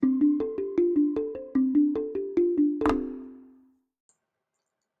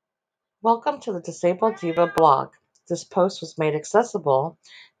Welcome to the Disabled Diva blog. This post was made accessible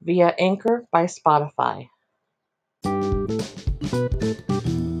via Anchor by Spotify.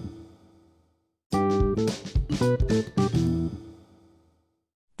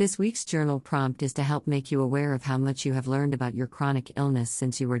 This week's journal prompt is to help make you aware of how much you have learned about your chronic illness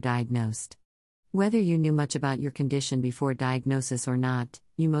since you were diagnosed. Whether you knew much about your condition before diagnosis or not,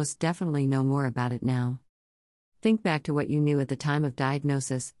 you most definitely know more about it now. Think back to what you knew at the time of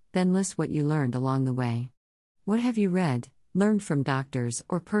diagnosis, then list what you learned along the way. What have you read, learned from doctors,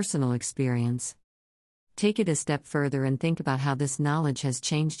 or personal experience? Take it a step further and think about how this knowledge has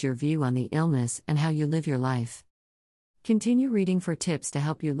changed your view on the illness and how you live your life. Continue reading for tips to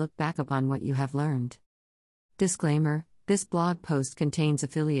help you look back upon what you have learned. Disclaimer: this blog post contains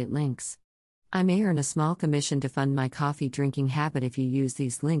affiliate links. I may earn a small commission to fund my coffee drinking habit if you use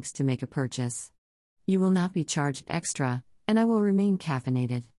these links to make a purchase. You will not be charged extra, and I will remain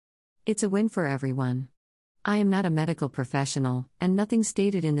caffeinated. It's a win for everyone. I am not a medical professional, and nothing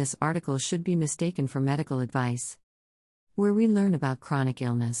stated in this article should be mistaken for medical advice. Where we learn about chronic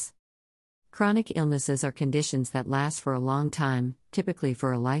illness. Chronic illnesses are conditions that last for a long time, typically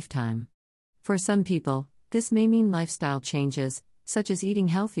for a lifetime. For some people, this may mean lifestyle changes, such as eating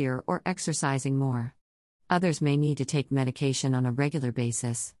healthier or exercising more. Others may need to take medication on a regular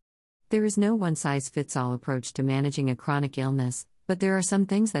basis. There is no one-size-fits-all approach to managing a chronic illness, but there are some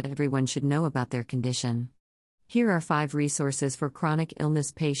things that everyone should know about their condition. Here are 5 resources for chronic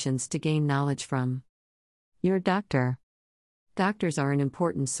illness patients to gain knowledge from. Your doctor. Doctors are an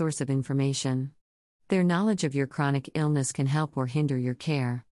important source of information. Their knowledge of your chronic illness can help or hinder your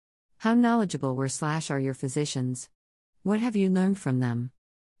care. How knowledgeable are your physicians? What have you learned from them?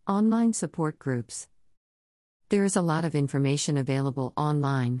 Online support groups. There is a lot of information available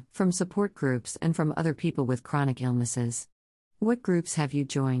online, from support groups and from other people with chronic illnesses. What groups have you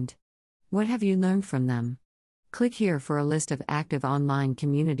joined? What have you learned from them? Click here for a list of active online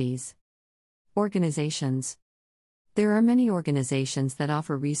communities. Organizations. There are many organizations that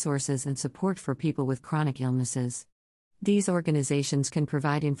offer resources and support for people with chronic illnesses. These organizations can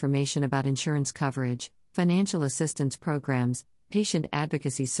provide information about insurance coverage, financial assistance programs, patient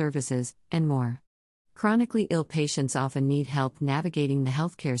advocacy services, and more. Chronically ill patients often need help navigating the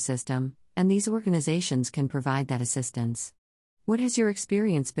healthcare system, and these organizations can provide that assistance. What has your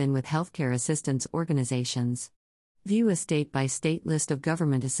experience been with healthcare assistance organizations? View a state-by-state list of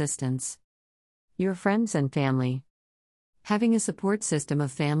government assistance. Your friends and family. Having a support system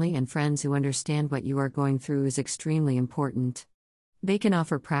of family and friends who understand what you are going through is extremely important. They can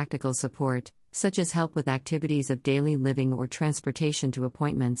offer practical support, such as help with activities of daily living or transportation to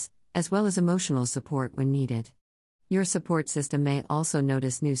appointments, as well as emotional support when needed. Your support system may also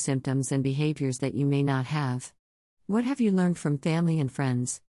notice new symptoms and behaviors that you may not have. What have you learned from family and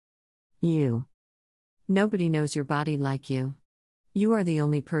friends? You. Nobody knows your body like you. You are the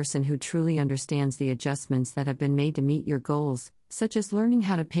only person who truly understands the adjustments that have been made to meet your goals, such as learning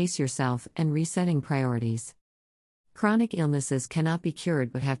how to pace yourself and resetting priorities. Chronic illnesses cannot be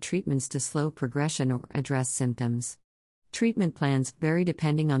cured but have treatments to slow progression or address symptoms. Treatment plans vary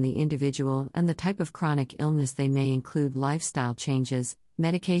depending on the individual and the type of chronic illness. They may include lifestyle changes,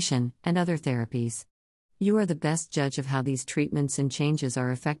 medication, and other therapies. You are the best judge of how these treatments and changes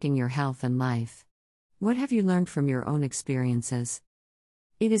are affecting your health and life. What have you learned from your own experiences?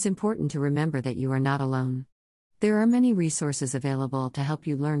 It is important to remember that you are not alone. There are many resources available to help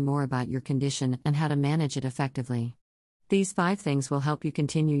you learn more about your condition and how to manage it effectively. These 5 things will help you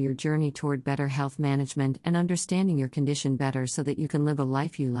continue your journey toward better health management and understanding your condition better so that you can live a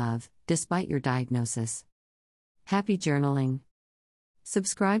life you love, despite your diagnosis. Happy journaling.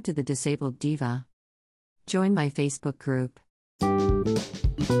 Subscribe to the Disabled Diva. Join my Facebook group.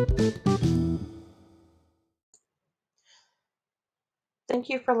 Thank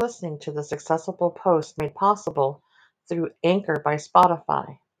you for listening to this accessible post made possible through Anchor by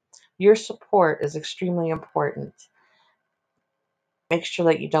Spotify. Your support is extremely important. Make sure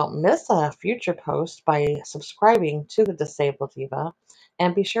that you don't miss a future post by subscribing to the Disabled Diva,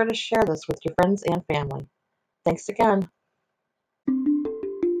 and be sure to share this with your friends and family. Thanks again.